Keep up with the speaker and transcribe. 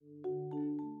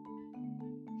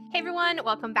Hey everyone,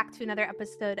 welcome back to another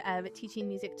episode of Teaching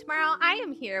Music Tomorrow. I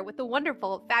am here with the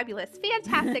wonderful, fabulous,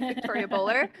 fantastic Victoria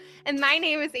Bowler, and my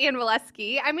name is Anne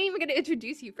Walesky. I'm even going to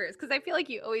introduce you first because I feel like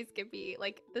you always give me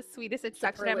like the sweetest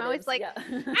introduction. I'm always like,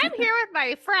 I'm here with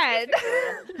my friend.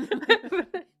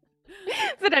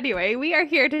 But anyway, we are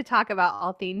here to talk about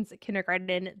all things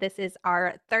kindergarten. This is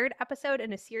our third episode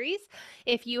in a series.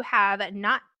 If you have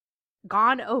not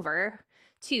gone over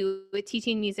to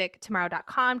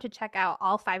teachingmusictomorrow.com to check out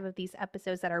all 5 of these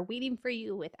episodes that are waiting for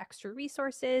you with extra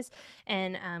resources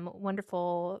and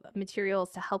wonderful materials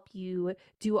to help you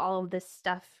do all of this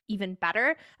stuff even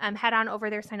better. Head on over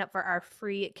there, sign up for our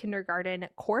free kindergarten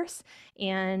course.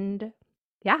 And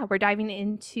yeah, we're diving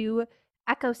into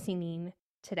echo singing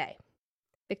today.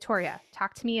 Victoria,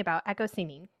 talk to me about echo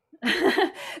singing.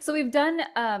 So we've done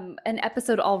an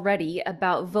episode already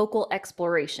about vocal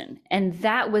exploration, and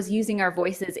that was using our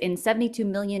voices in 72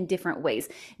 million different ways.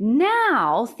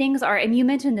 Now things are, and you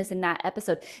mentioned this in that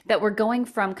episode, that we're going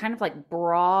from kind of like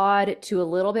broad to a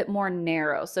little bit more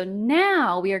narrow. So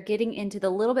now we are getting into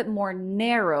the little bit more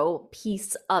narrow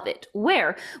piece of it,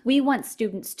 where we want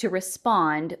students to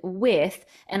respond with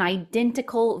an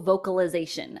identical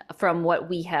vocalization from what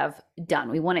we have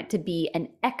done. We want it to be an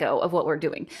echo of what we're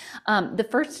doing. The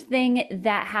first thing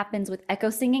that happens with echo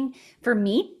singing for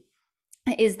me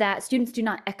is that students do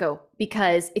not echo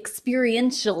because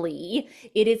experientially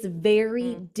it is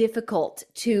very difficult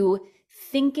to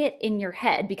think it in your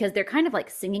head because they're kind of like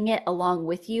singing it along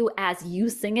with you as you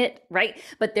sing it, right?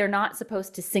 But they're not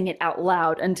supposed to sing it out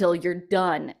loud until you're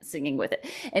done singing with it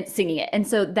and singing it. And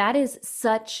so that is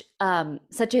such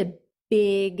a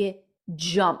big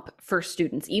jump for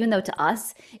students, even though to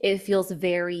us it feels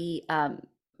very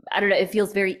I don't know, it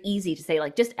feels very easy to say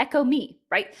like just echo me,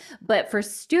 right? But for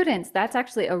students, that's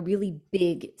actually a really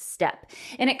big step.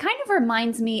 And it kind of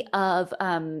reminds me of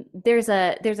there's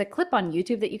a clip on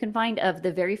YouTube that you can find of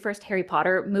the very first Harry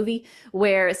Potter movie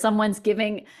where someone's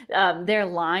giving their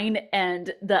line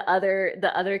and the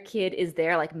other kid is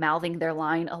there like mouthing their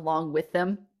line along with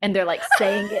them. And they're like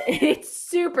saying it. It's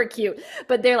super cute,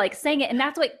 but they're like saying it, and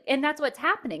that's what's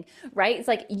happening, right? It's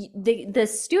like the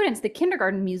students, the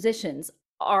kindergarten musicians,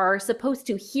 are supposed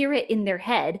to hear it in their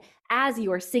head as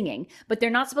you are singing, but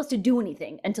they're not supposed to do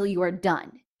anything until you are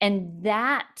done. And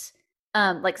that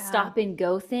stop and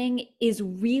go thing is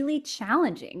really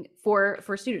challenging for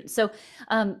students. So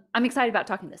I'm excited about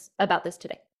talking about this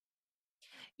today.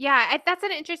 Yeah, that's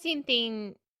an interesting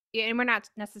thing. And we're not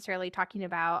necessarily talking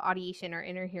about audiation or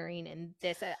inner hearing in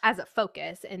this as a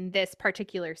focus in this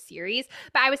particular series.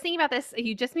 But I was thinking about this.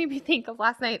 You just made me think of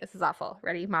last night. This is awful.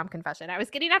 Ready? Mom confession. I was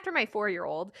getting after my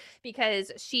 4-year-old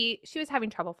because she was having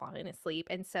trouble falling asleep.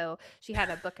 And so she had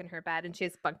a book in her bed and she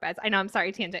has bunk beds. I know, I'm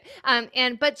sorry, tangent.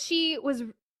 But she was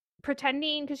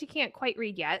pretending because she can't quite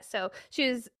read yet. So she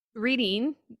was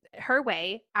reading her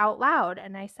way out loud.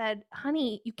 And I said,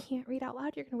 honey, you can't read out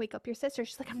loud. You're going to wake up your sister.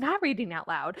 She's like, I'm not reading out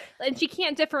loud. And she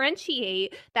can't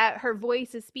differentiate that her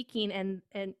voice is speaking and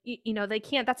they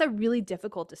can't. That's a really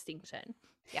difficult distinction.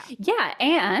 Yeah.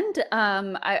 And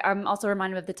I'm also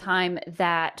reminded of the time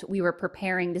that we were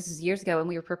preparing, this is years ago, and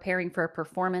we were preparing for a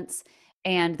performance.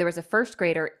 And there was a first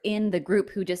grader in the group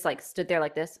who just like stood there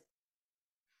like this.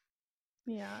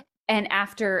 Yeah. And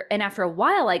after a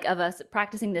while, like of us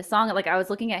practicing this song, like I was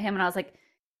looking at him and I was like,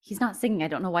 he's not singing. I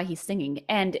don't know why he's singing.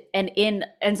 And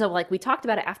so like we talked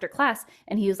about it after class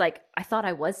and he was like, I thought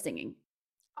I was singing.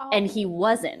 Oh. And he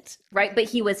wasn't, right? But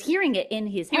he was hearing it in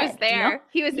his head. He was there. You know?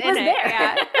 He was there.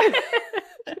 Yeah.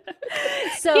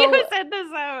 So he was in the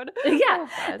zone.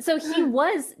 Yeah. So he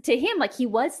was, to him, like he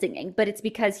was singing, but it's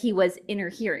because he was inner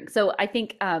hearing. So I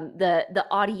think the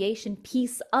audiation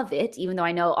piece of it, even though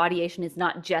I know audiation is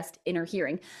not just inner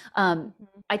hearing,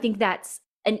 I think that's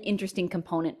an interesting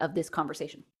component of this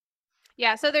conversation.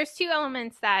 Yeah, so there's 2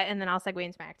 elements that, and then I'll segue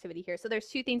into my activity here. So there's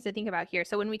 2 things to think about here.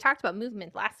 So when we talked about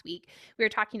movement last week, we were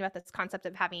talking about this concept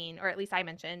of having, or at least I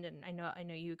mentioned, and I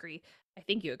know you agree, I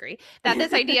think you agree, that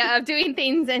this idea of doing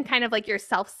things in kind of like your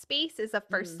self space is the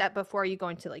first step before you go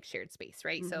into like shared space,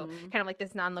 right? So kind of like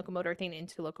this non-locomotor thing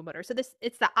into locomotor. So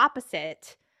it's the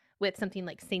opposite with something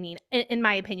like singing, in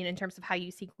my opinion, in terms of how you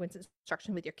sequence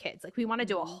instruction with your kids. Like we want to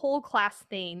do a whole class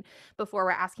thing before we're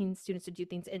asking students to do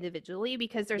things individually,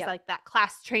 because there's like that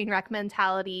class train wreck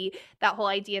mentality, that whole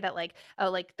idea that like, oh,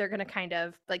 like they're going to kind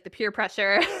of like the peer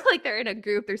pressure, like they're in a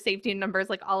group, there's safety in numbers,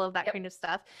 like all of that kind of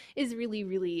stuff is really,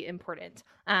 really important.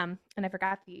 And I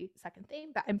forgot the second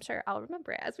thing, but I'm sure I'll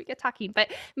remember it as we get talking.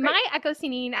 But my echo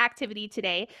singing activity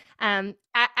today,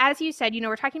 as you said,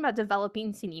 we're talking about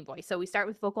developing singing voice. So we start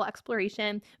with vocal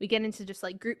exploration. We get into just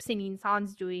like group singing,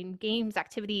 songs, doing games,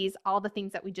 activities, all the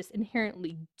things that we just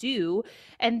inherently do.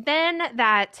 And then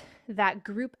that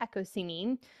group echo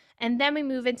singing. And then we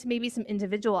move into maybe some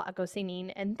individual echo singing,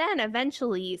 and then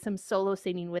eventually some solo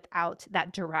singing without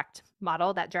that direct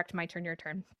model, that direct my turn, your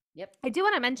turn. Yep. I do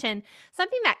want to mention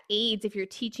something that aids if you're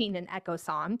teaching an echo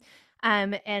song.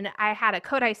 And I had a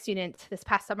Kodai student this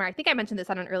past summer. I think I mentioned this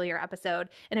on an earlier episode,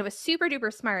 and it was super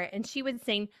duper smart. And she would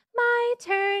sing, my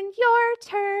turn, your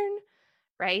turn,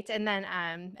 right? And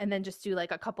then just do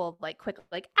like a couple of like quick,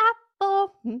 like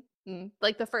apple,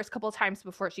 like the first couple of times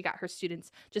before she got her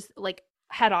students just like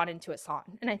head on into a song.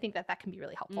 And I think that can be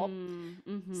really helpful.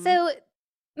 Mm-hmm. So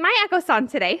my echo song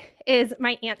today is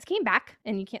My Aunt Came Back,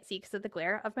 and you can't see because of the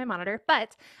glare of my monitor,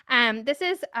 but this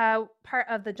is part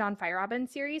of the John Feierabend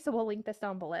series, so we'll link this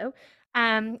down below.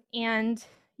 And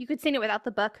you could sing it without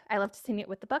the book. I love to sing it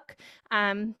with the book.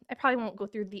 I probably won't go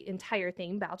through the entire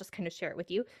thing, but I'll just kind of share it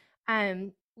with you.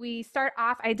 We start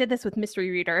off, I did this with Mystery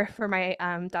Reader for my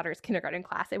daughter's kindergarten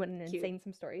class. I went in and sang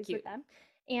some stories with them.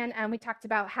 And we talked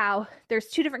about how there's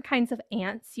two different kinds of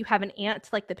aunts. You have an aunt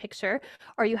like the picture,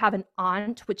 or you have an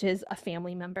aunt, which is a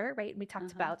family member, right? And we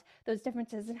talked about those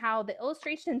differences and how the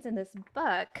illustrations in this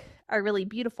book are really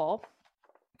beautiful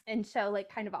and show like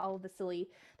kind of all of the silly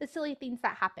things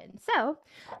that happen. So,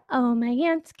 oh, my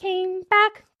aunt came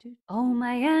back. Oh,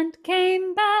 my aunt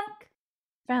came back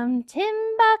from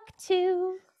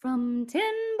Timbuktu. From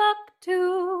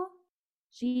Timbuktu.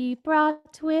 She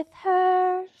brought with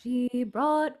her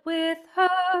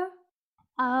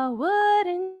a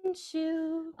wooden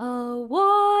shoe. A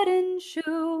wooden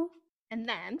shoe. And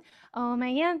then, oh, my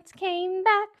aunt came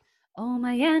back. Oh,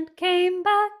 my aunt came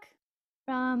back.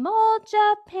 From old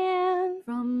Japan.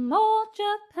 From old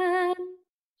Japan.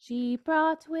 She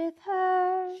brought with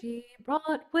her.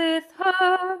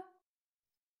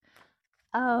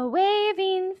 A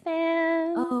waving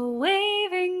fan. A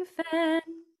waving fan.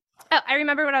 Oh, I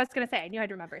remember what I was going to say. I knew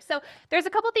I'd remember. So there's a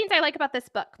couple things I like about this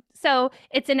book. So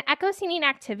it's an echo singing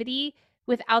activity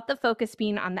without the focus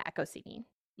being on the echo singing,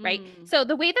 right? So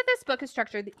the way that this book is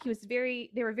structured,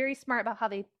 they were very smart about how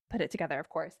they put it together, of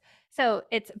course. So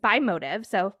it's by motive.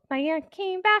 So my aunt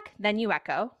came back, then you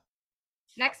echo.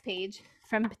 Next page,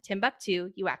 from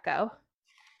Timbuktu, you echo.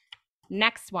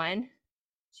 Next one,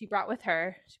 she brought with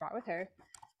her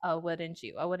a wooden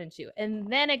shoe.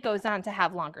 And then it goes on to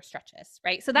have longer stretches,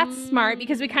 right? So that's smart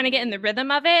because we kind of get in the rhythm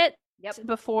of it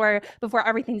before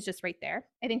everything's just right there.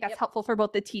 I think that's helpful for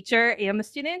both the teacher and the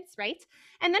students, right?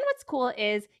 And then what's cool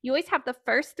is you always have the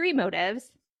first three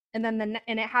motives, and then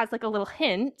and it has like a little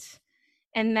hint.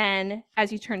 And then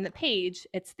as you turn the page,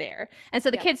 it's there. And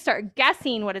so the kids start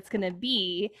guessing what it's going to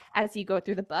be as you go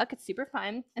through the book. It's super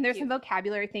fun. And there's some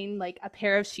vocabulary thing like a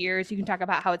pair of shears. You can talk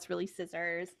about how it's really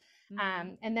scissors.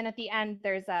 And then at the end,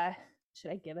 there's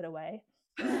should I give it away?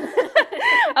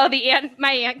 Oh,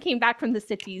 my aunt came back from the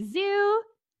city zoo.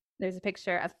 There's a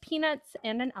picture of Peanuts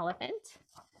and an elephant.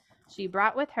 She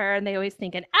brought with her, and they always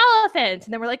think an elephant.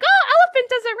 And then we're like, oh, elephant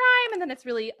doesn't rhyme. And then it's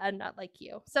really not like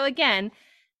you. So again,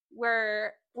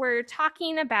 we're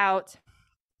talking about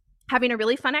having a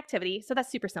really fun activity. So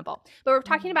that's super simple. But we're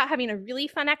talking about having a really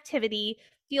fun activity,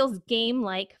 feels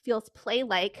game-like, feels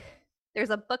play-like. There's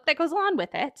a book that goes along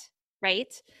with it,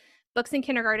 right? Books in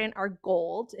kindergarten are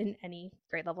gold, in any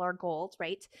grade level are gold,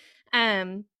 right?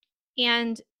 And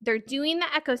they're doing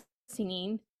the echo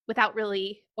singing without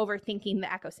really overthinking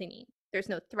the echo singing. There's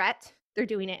no threat. They're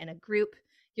doing it in a group.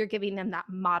 You're giving them that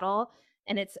model,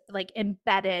 and it's like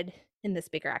embedded in this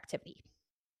bigger activity.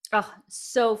 Oh,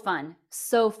 so fun.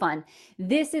 So fun.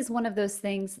 This is one of those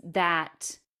things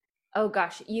that, oh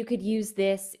gosh, you could use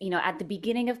this, at the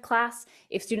beginning of class,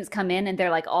 if students come in and they're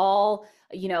like all,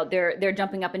 they're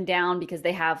jumping up and down because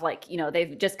they have like,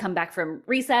 they've just come back from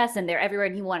recess and they're everywhere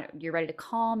and you're ready to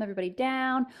calm everybody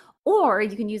down. Or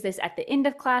you can use this at the end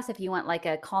of class if you want like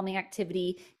a calming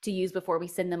activity to use before we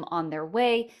send them on their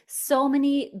way. So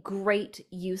many great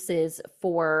uses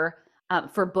for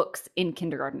books in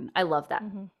kindergarten. I love that.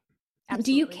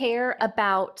 Do you care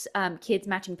about kids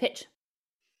matching pitch?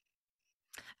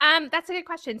 That's a good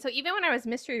question. So even when I was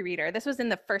mystery reader, this was in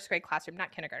the first grade classroom,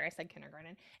 not kindergarten. I said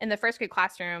kindergarten. In the first grade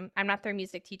classroom, I'm not their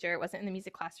music teacher. It wasn't in the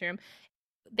music classroom.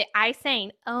 I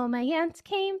sang, oh, my aunt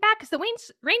came back. Because the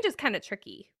range is kind of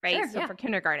tricky, right? Sure, so for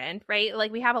kindergarten, right?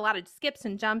 Like we have a lot of skips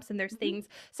and jumps and there's things.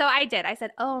 So I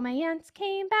said, oh, my aunt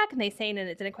came back. And they sang and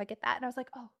it didn't quite get that. And I was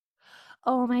like,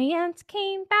 oh, my aunt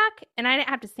came back. And I didn't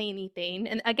have to say anything.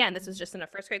 And again, this was just in a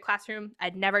first grade classroom.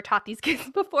 I'd never taught these kids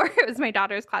before. It was my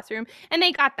daughter's classroom. And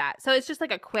they got that. So it's just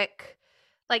like a quick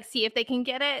like see if they can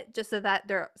get it, just so that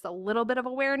there's a little bit of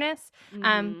awareness.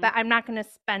 Mm-hmm. But I'm not going to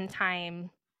spend time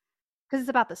because it's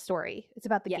about the story. It's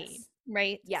about the game, Yes.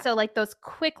 right? Yeah. So like those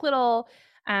quick little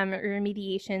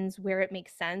remediations where it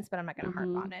makes sense, but I'm not going to harp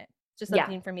Mm-hmm. on it. Just Yeah.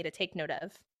 something for me to take note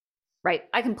of. Right.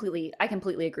 I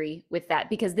completely agree with that,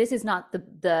 because this is not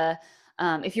the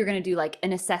if you're going to do like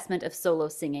an assessment of solo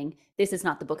singing, this is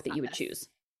not the book It's that not you would this. choose.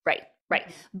 Right. Right.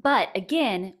 Mhm. But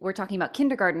again, we're talking about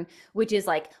kindergarten, which is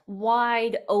like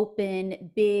wide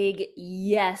open, big,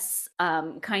 yes,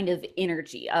 kind of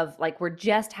energy of like we're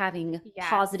just having Yes.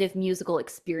 positive musical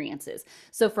experiences.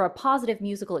 So for a positive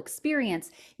musical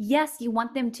experience, yes, you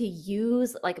want them to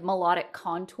use like melodic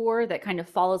contour that kind of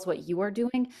follows what you are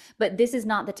doing, but this is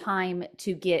not the time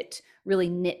to get really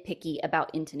nitpicky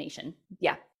about intonation.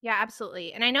 Yeah. Yeah,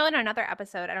 absolutely. And I know in another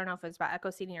episode, I don't know if it was about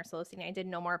echo seating or solo seating, I did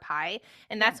No More Pie.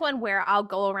 And Yeah. that's one where I'll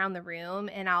go around the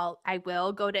room and I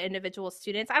will go to individual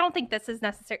students. I don't think this is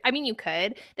necessary. I mean, you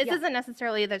could. This Yeah. isn't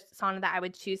necessarily the song that I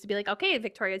would choose to be like, okay,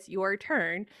 Victoria, it's your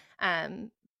turn. Um,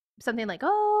 something like,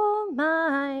 oh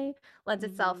my, lends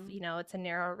itself, Mm-hmm. it's a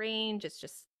narrow range. It's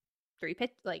just three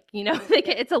pitch, like, like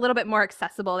Yeah. it's a little bit more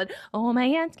accessible than, oh, my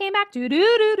aunts came back, do do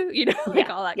do do, like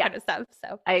Yeah. all that Yeah. kind of stuff.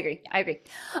 So I agree. yeah. I agree.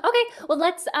 Okay, well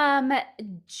let's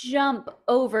jump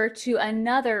over to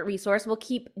another resource. We'll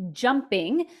keep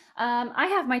jumping. I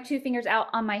have my two fingers out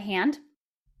on my hand,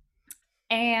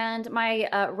 and my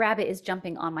rabbit is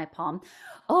jumping on my palm.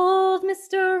 Old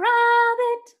Mr.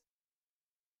 Rabbit,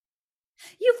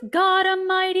 you've got a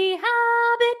mighty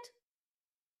habit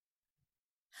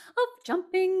of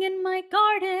jumping in my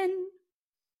garden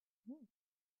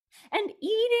and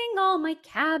eating all my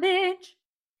cabbage.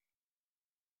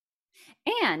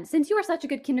 And since you are such a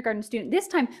good kindergarten student, this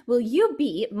time will you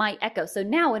be my echo? So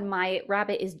now when my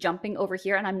rabbit is jumping over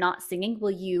here and I'm not singing,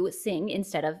 will you sing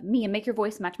instead of me and make your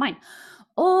voice match mine?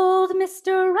 Old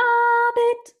Mr.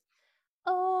 Rabbit,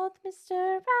 Old Mr.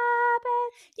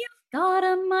 Rabbit, you've got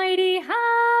a mighty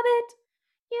habit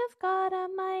you've got a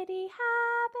mighty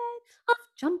habit of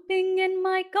jumping in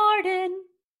my garden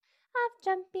of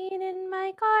jumping in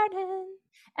my garden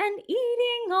and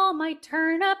eating all my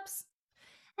turnips.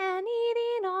 and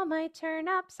eating all my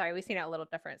turnips. Sorry, we sing it a little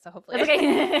different, so hopefully. That's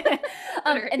okay.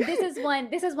 And this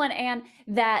is one, Anne,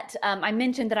 that I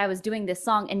mentioned that I was doing this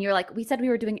song, and you're like, we said we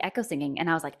were doing echo singing, and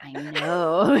I was like, I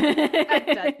know. Dun, dun,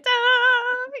 dun.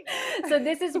 So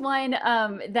this is one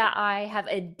that I have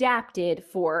adapted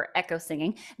for echo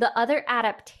singing. The other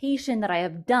adaptation that I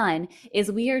have done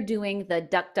is we are doing the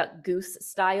Duck Duck Goose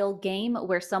style game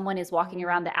where someone is walking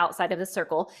around the outside of the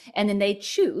circle, and then they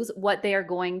choose what they are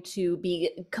going to be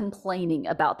complaining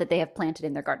about that they have planted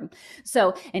in their garden.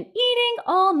 So, and eating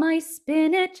all my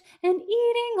spinach and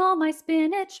eating all my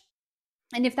spinach.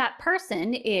 And if that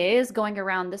person is going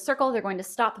around the circle, they're going to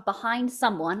stop behind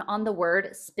someone on the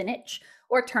word spinach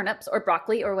or turnips or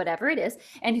broccoli or whatever it is.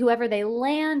 And whoever they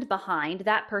land behind,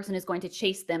 that person is going to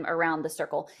chase them around the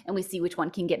circle. And we see which one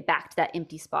can get back to that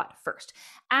empty spot first.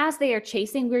 As they are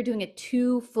chasing, we're doing a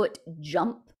 2-foot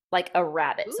jump like a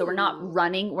rabbit. Ooh. So we're not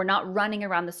running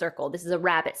around the circle. This is a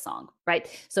rabbit song, right?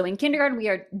 So in kindergarten, we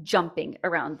are jumping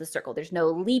around the circle. There's no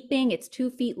leaping. It's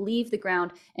 2 feet leave the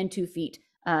ground and 2 feet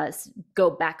go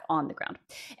back on the ground.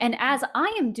 And as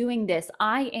I am doing this,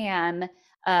 I am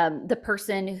the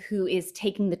person who is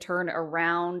taking the turn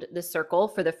around the circle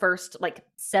for the first like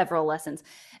several lessons.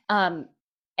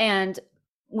 And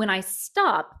when I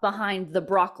stop behind the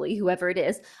broccoli, whoever it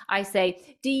is, I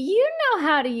say, do you know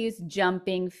how to use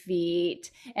jumping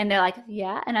feet? And they're like,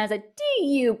 yeah. And I was like, do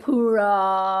you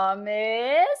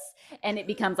promise? And it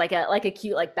becomes like a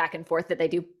cute like back and forth that they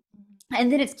do. And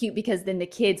then it's cute because then the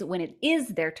kids, when it is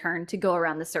their turn to go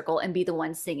around the circle and be the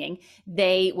one singing,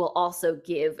 they will also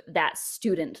give that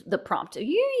student the prompt. Are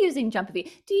you using jumping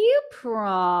feet? Do you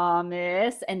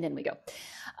promise? And then we go.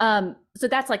 So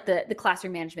that's like the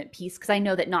classroom management piece, because I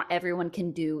know that not everyone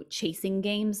can do chasing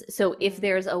games. So if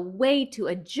there's a way to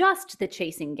adjust the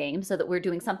chasing game so that we're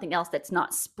doing something else that's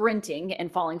not sprinting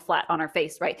and falling flat on our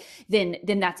face, right? Then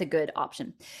that's a good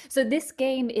option. So this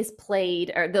game is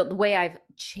played, or the way I've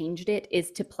changed it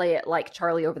is to play it like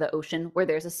Charlie Over the Ocean, where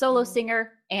there's a solo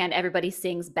singer and everybody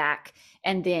sings back,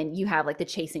 and then you have like the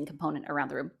chasing component around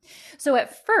the room. So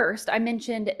at first I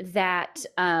mentioned that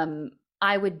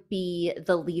I would be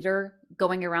the leader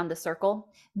going around the circle.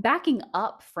 Backing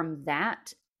up from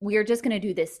that, we are just going to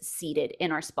do this seated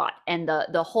in our spot. And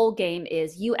the whole game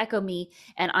is you echo me,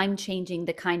 and I'm changing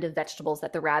the kind of vegetables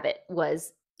that the rabbit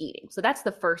was eating. So that's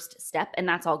the first step, and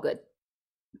that's all good.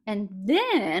 And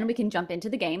then we can jump into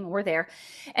the game. We're there.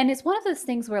 And it's one of those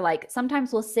things where, like,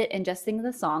 sometimes we'll sit and just sing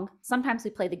the song. Sometimes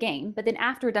we play the game. But then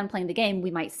after we're done playing the game,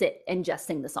 we might sit and just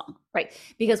sing the song, right?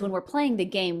 Because when we're playing the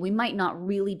game, we might not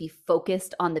really be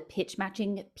focused on the pitch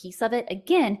matching piece of it.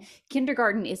 Again,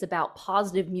 kindergarten is about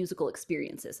positive musical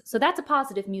experiences. So that's a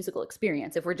positive musical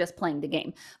experience if we're just playing the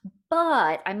game.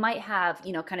 But I might have,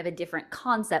 kind of a different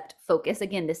concept focus.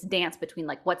 Again, this dance between,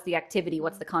 like, what's the activity,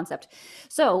 what's the concept.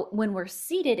 So when we're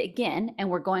seated again and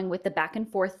we're going with the back and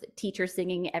forth, teacher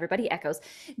singing, everybody echoes,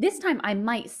 this time I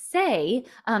might say,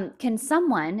 can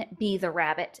someone be the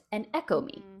rabbit and echo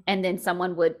me? And then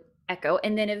someone would echo.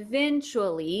 And then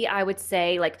eventually I would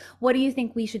say, like, what do you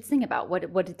think we should sing about?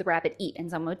 What did the rabbit eat? And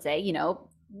someone would say,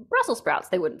 Brussels sprouts.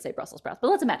 They wouldn't say Brussels sprouts, but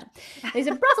let's imagine. They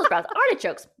said Brussels sprouts,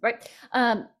 artichokes, right?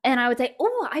 And I would say,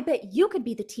 oh, I bet you could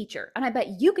be the teacher. And I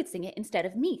bet you could sing it instead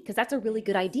of me, because that's a really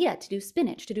good idea, to do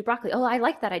spinach, to do broccoli. Oh, I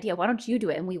like that idea. Why don't you do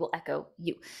it? And we will echo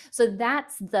you. So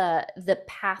that's the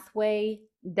pathway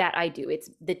that I do. It's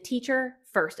the teacher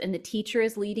first, and the teacher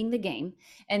is leading the game.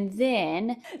 And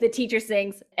then the teacher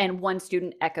sings and one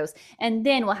student echoes. And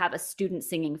then we'll have a student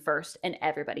singing first and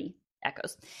everybody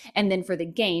echoes. And then for the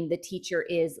game, the teacher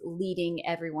is leading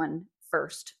everyone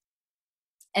first.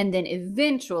 And then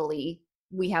eventually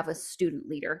we have a student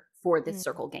leader for this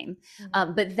circle game.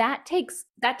 But that takes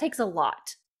a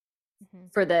lot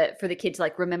for the kid to,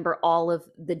 like, remember all of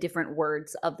the different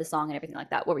words of the song and everything like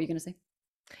that. What were you going to say?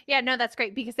 Yeah, no, that's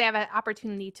great, because they have an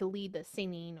opportunity to lead the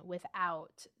singing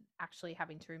without actually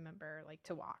having to remember, like,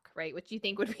 to walk, right? Which you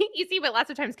think would be easy, but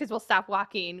lots of times kids will stop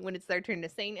walking when it's their turn to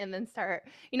sing and then start,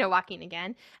 walking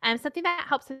again. Something that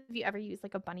helps if you ever use,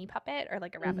 like, a bunny puppet or,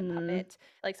 like, a rabbit puppet.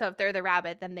 Like, so if they're the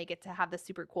rabbit, then they get to have the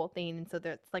super cool thing. And so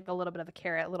there's, like, a little bit of a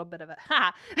carrot, a little bit of a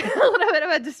a little bit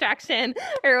of a distraction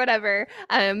or whatever.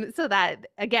 So that,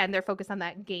 again, they're focused on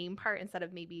that game part instead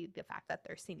of maybe the fact that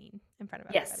they're singing in front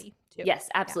of everybody too. Yes,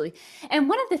 absolutely. Yeah. And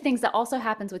one of the things that also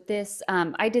happens with this,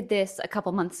 I did this a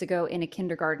couple months ago in a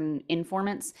kindergarten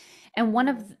Informants. And one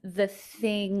of the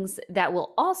things that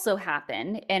will also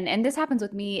happen, and this happens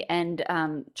with me and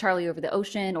Charlie Over the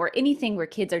Ocean, or anything where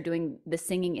kids are doing the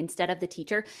singing instead of the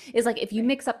teacher, is, like, if you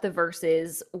mix up the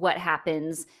verses, what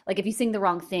happens? Like, if you sing the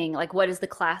wrong thing, like, what does the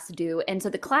class do? And so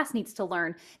the class needs to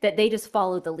learn that they just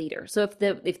follow the leader. So if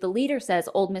the leader says,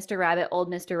 old Mr.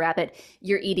 Rabbit,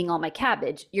 you're eating all my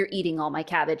cabbage, you're eating all my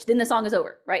cabbage, then the song is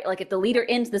over, right? Like, if the leader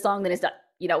ends the song, then it's done.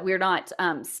 We're not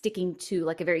sticking to,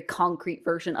 like, a very concrete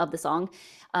version of the song,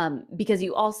 because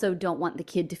you also don't want the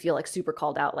kid to feel, like, super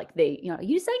called out, like they,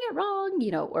 you sang it wrong,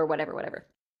 or whatever.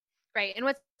 Right. And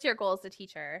what's your goal as a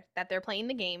teacher? That they're playing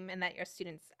the game and that your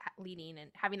students leading and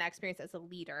having that experience as a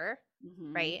leader,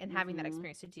 right? And having that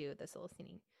experience to do the solo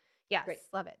singing. Yes, great.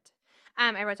 Love it.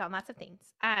 I wrote down lots of things.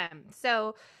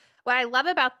 So what I love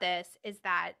about this is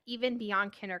that even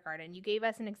beyond kindergarten, you gave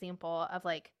us an example of,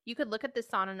 like, you could look at this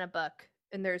song in a book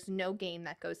and there's no game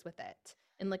that goes with it,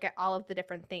 and look at all of the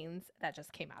different things that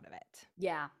just came out of it.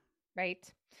 Yeah. Right.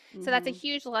 So that's a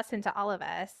huge lesson to all of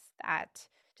us, that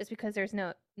just because there's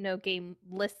no game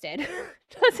listed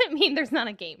doesn't mean there's not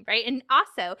a game, right? And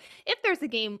also, if there's a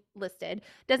game listed,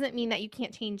 doesn't mean that you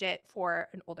can't change it for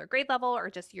an older grade level or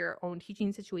just your own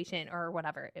teaching situation or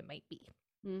whatever it might be.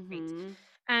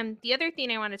 Right. The other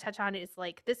thing I want to touch on is,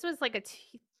 like, this was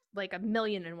like a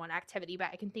million and one activity, but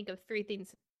I can think of three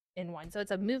things in one. So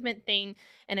it's a movement thing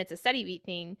and it's a study beat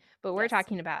thing, but we're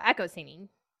talking about echo singing.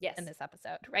 Yes. In this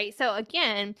episode, right? So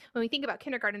again, when we think about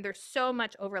kindergarten, there's so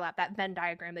much overlap. That Venn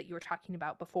diagram that you were talking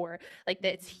about before, like,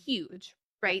 that's huge,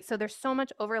 right? So there's so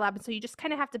much overlap. And so you just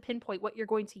kind of have to pinpoint what you're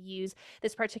going to use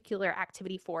this particular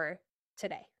activity for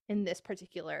today in this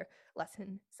particular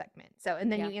lesson segment. So,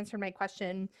 and then you answered my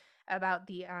question about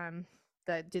the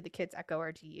do the kids echo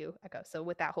or do you echo? So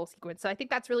with that whole sequence. So I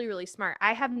think that's really, really smart.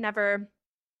 I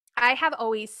have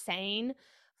always sang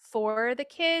for the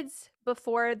kids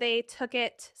before they took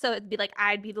it. So it'd be like,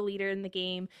 I'd be the leader in the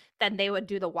game, then they would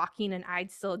do the walking and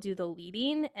I'd still do the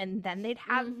leading, and then they'd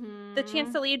have the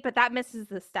chance to lead, but that misses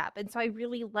the step. And so I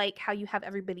really like how you have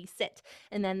everybody sit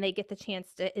and then they get the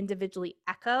chance to individually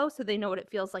echo, so they know what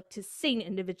it feels like to sing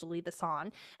individually the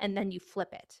song, and then you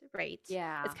flip it, right?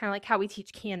 Yeah. It's kind of like how we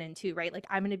teach canon too, right? Like,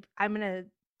 I'm gonna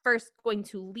first going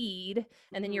to lead,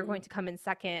 and then you're Mhm. going to come in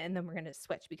second, and then we're going to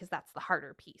switch because that's the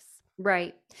harder piece.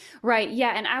 Right. Right.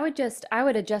 Yeah. And I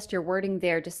would adjust your wording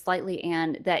there just slightly,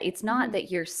 and that it's not Mhm. that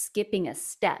you're skipping a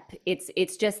step.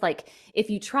 It's just like if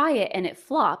you try it and it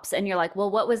flops and you're like,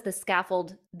 well, what was the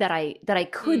scaffold that I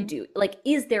could Mm. do? Like,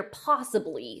 is there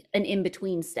possibly an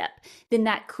in-between step? Then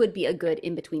that could be a good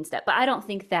in-between step. But I don't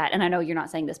think that, and I know you're not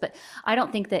saying this, but I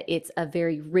don't think that it's a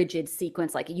very rigid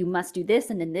sequence, like you must do this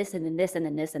and then this and then this and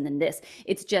then this and then this.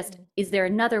 It's just, Mm. is there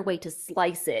another way to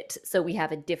slice it so we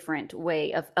have a different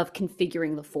way of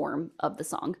configuring the form of the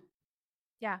song?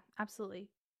 Yeah, absolutely.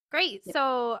 Great. Yep.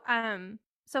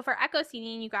 So for echo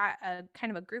singing, you got a kind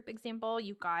of a group example.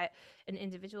 You got an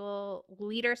individual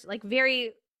leaders, like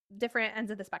very different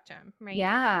ends of the spectrum, right?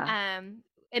 Yeah.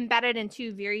 Embedded in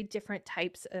two very different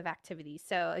types of activities.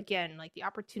 So again, like the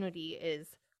opportunity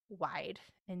is wide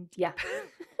and Yeah, deep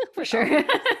for with all sure. of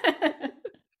this.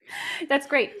 That's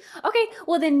great. Okay,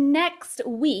 well, then next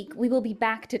week we will be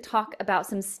back to talk about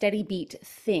some steady beat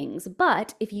things.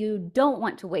 But if you don't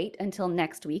want to wait until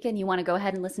next week and you want to go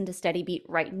ahead and listen to Steady Beat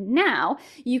right now,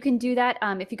 you can do that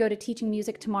if you go to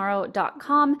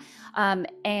teachingmusictomorrow.com.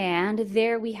 And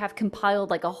there we have compiled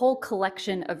like a whole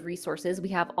collection of resources. We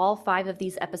have all 5 of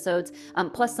these episodes,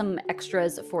 plus some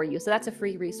extras for you. So that's a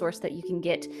free resource that you can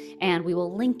get, and we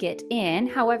will link it in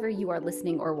however you are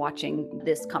listening or watching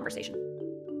this conversation.